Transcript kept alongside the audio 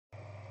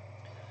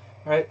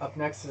Alright, up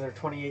next is our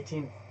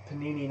 2018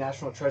 Panini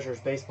National Treasures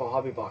Baseball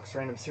Hobby Box,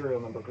 random serial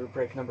number, group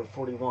break number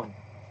 41.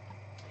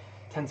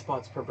 10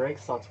 spots per break,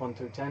 slots 1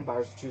 through 10.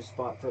 Buyers will choose a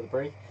spot for the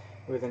break.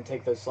 We will then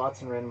take those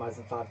slots and randomize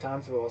them 5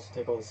 times. We will also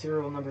take all the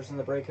serial numbers in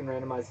the break and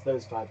randomize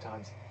those 5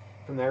 times.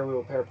 From there, we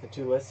will pair up the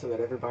two lists so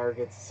that every buyer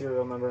gets a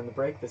serial number in the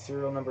break. The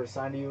serial number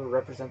assigned to you will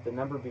represent the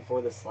number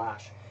before the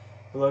slash.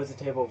 Below is a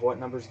table of what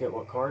numbers get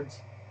what cards.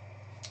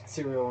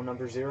 Serial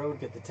number 0 would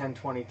get the 10,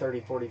 20,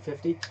 30, 40,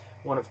 50.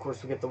 1, of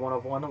course, would get the 1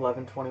 of 1,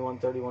 11, 21,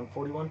 31,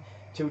 41.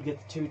 2 would get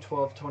the 2,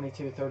 12,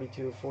 22,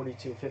 32,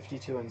 42,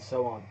 52, and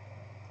so on.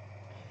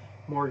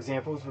 More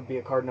examples would be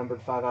a card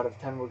numbered 5 out of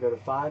 10 would go to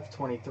 5,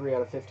 23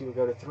 out of 50 would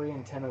go to 3,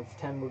 and 10 out of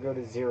 10 would go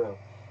to 0,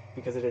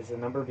 because it is the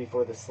number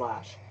before the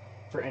slash.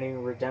 For any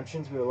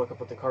redemptions, we will look up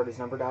what the card is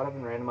numbered out of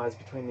and randomize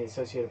between the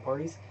associated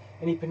parties.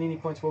 Any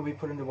Panini points will be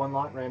put into one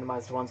lot and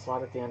randomized to one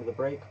slot at the end of the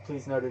break.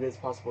 Please note it is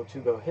possible to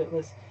go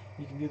hitless.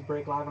 You can view the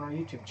break live on our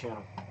YouTube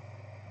channel.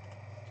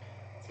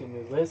 Let's get a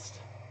new list.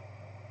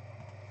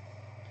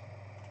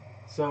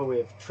 So we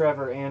have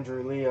Trevor,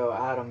 Andrew, Leo,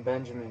 Adam,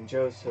 Benjamin,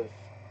 Joseph,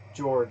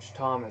 George,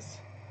 Thomas,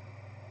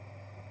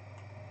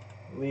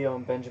 Leo,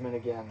 and Benjamin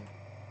again.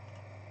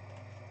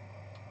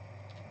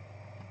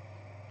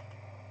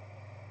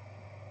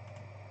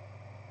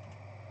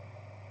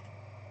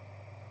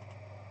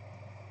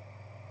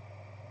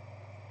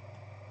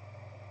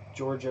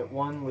 George at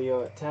 1,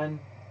 Leo at 10.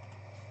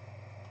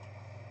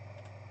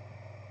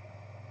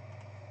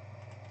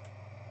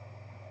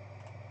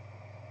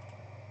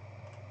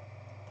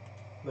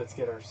 Let's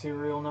get our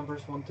serial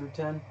numbers 1 through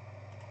 10.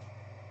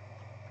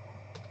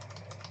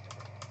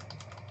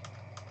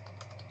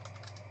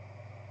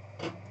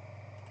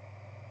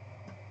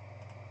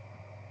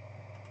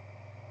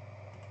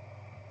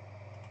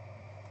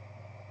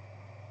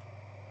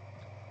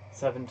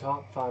 Seven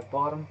top, 5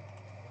 bottom.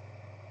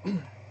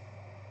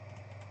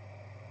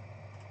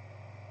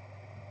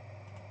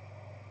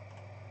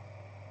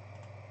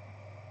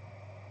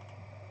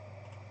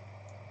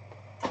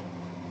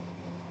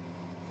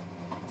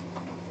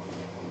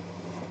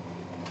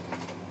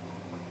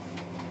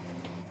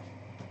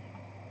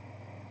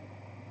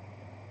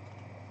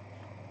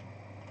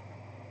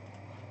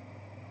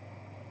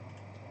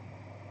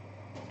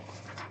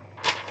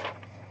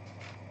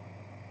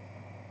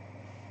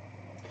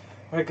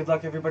 Alright, good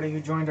luck everybody who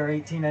joined our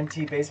 18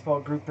 NT baseball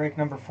group break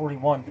number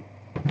 41.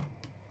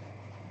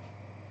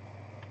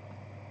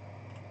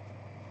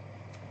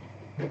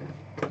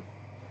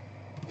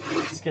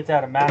 Let's get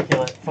that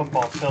immaculate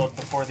football filled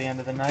before the end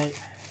of the night.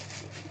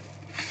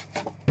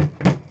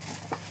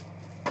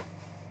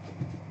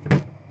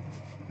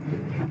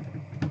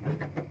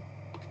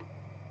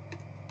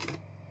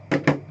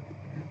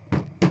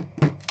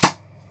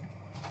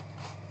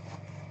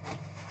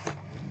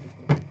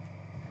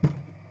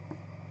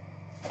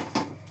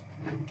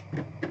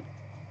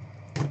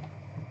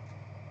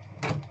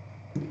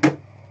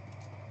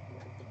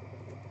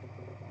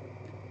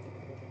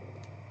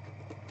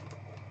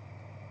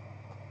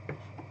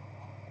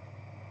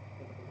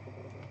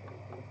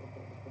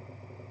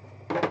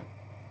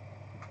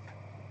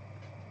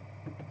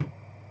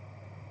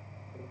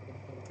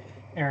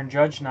 Aaron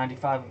Judge,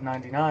 95 of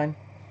 99.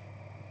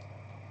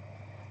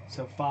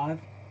 So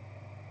 5.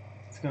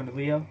 It's going to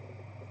Leo.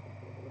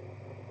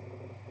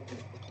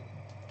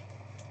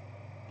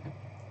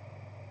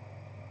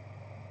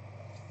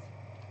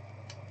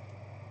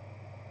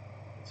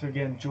 So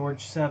again,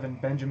 George 7,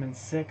 Benjamin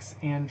 6,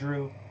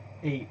 Andrew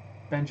 8,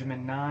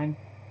 Benjamin 9,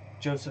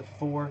 Joseph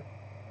 4,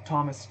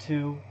 Thomas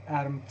 2,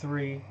 Adam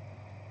 3,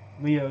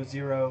 Leo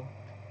 0,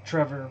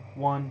 Trevor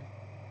 1,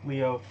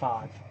 Leo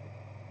 5.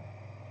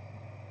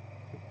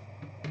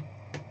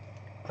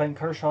 Clayton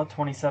Kershaw,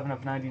 27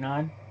 of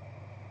 99.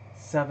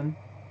 7.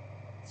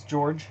 It's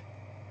George.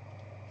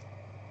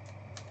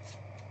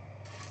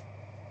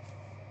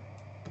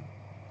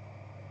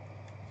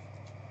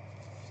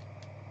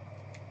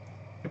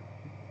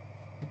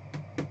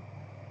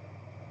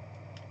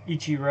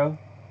 Ichiro,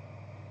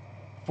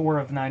 4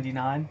 of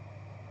 99.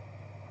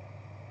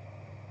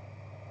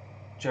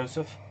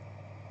 Joseph.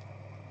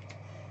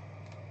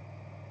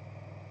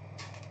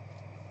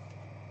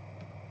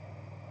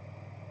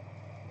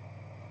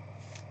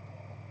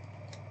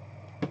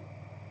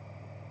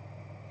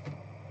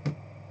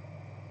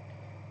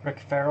 Rick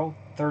Farrell,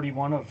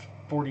 31 of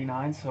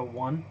 49, so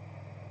 1.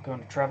 Going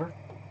to Trevor.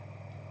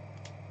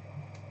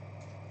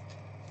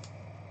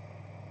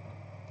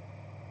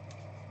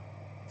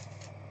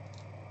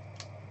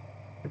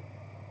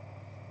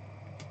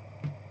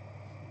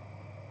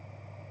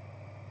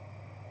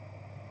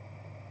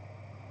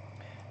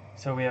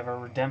 So we have a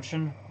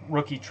redemption,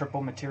 rookie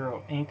triple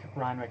material ink,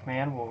 Ryan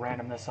McMahon. We'll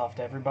random this off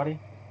to everybody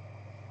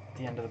at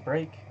the end of the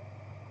break.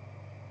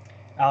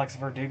 Alex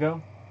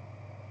Verdugo,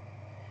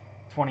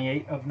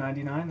 28 of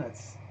 99.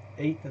 That's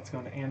 8. That's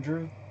going to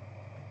Andrew.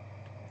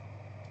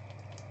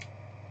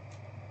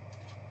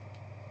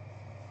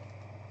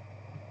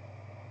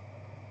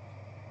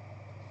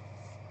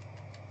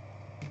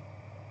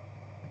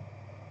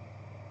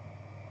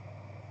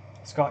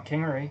 Scott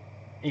Kingery,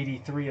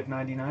 83 of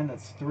 99,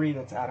 that's 3,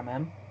 that's Adam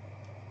M.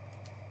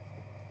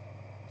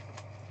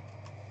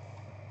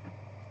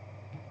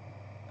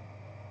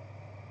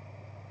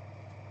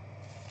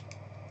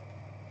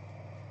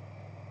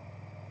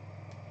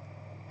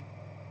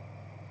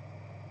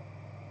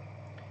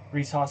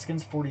 Reese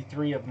Hoskins,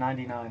 43 of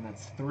 99,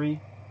 that's 3,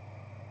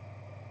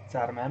 it's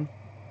Adam M.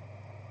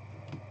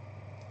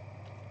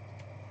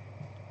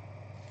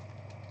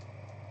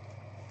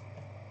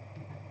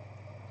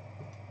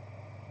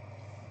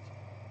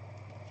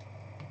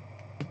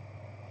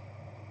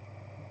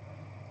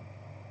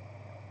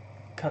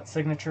 Cut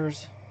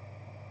signatures,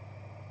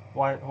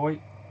 Wyatt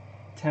Hoyt,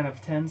 10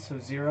 of 10, so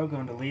 0,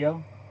 going to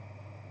Leo.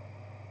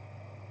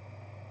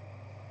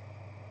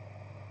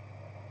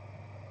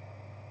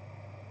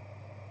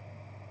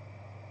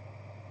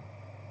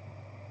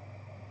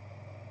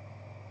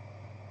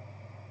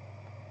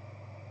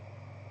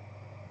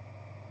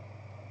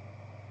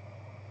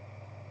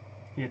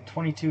 He had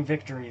 22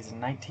 victories in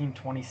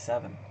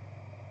 1927.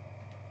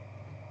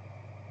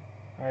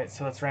 Alright,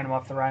 so let's random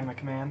off the Ryan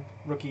McMahon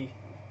Rookie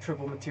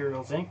Triple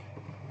Materials Inc.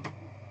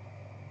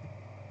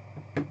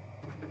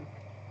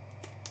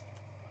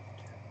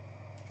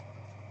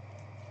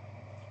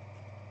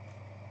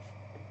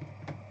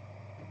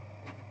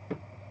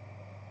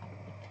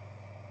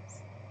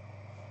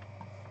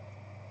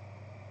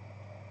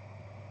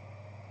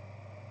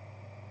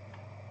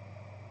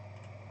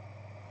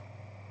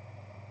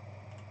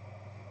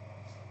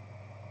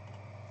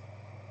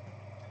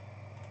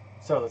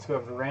 So let's go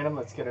over to random.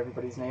 Let's get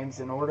everybody's names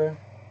in order.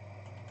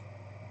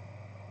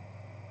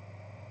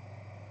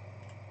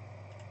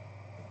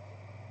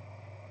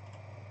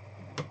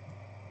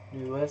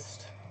 New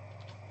list.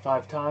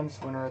 5 times.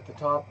 Winner at the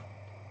top.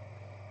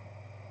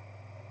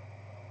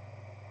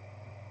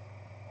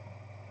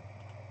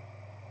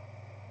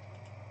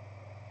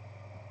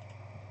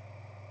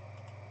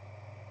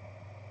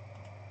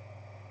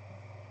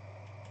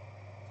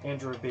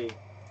 Andrew B.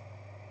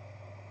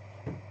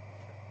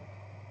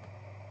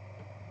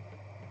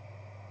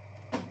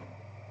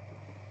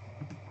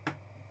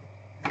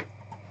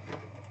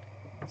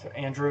 So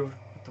Andrew,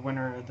 the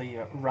winner of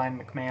the Ryan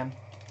McMahon.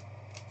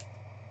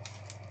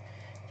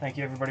 Thank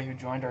you everybody who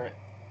joined our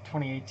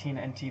 2018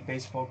 NT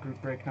Baseball Group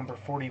Break number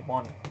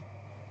 41.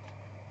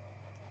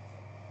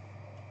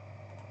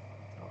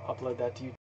 I'll upload that to YouTube.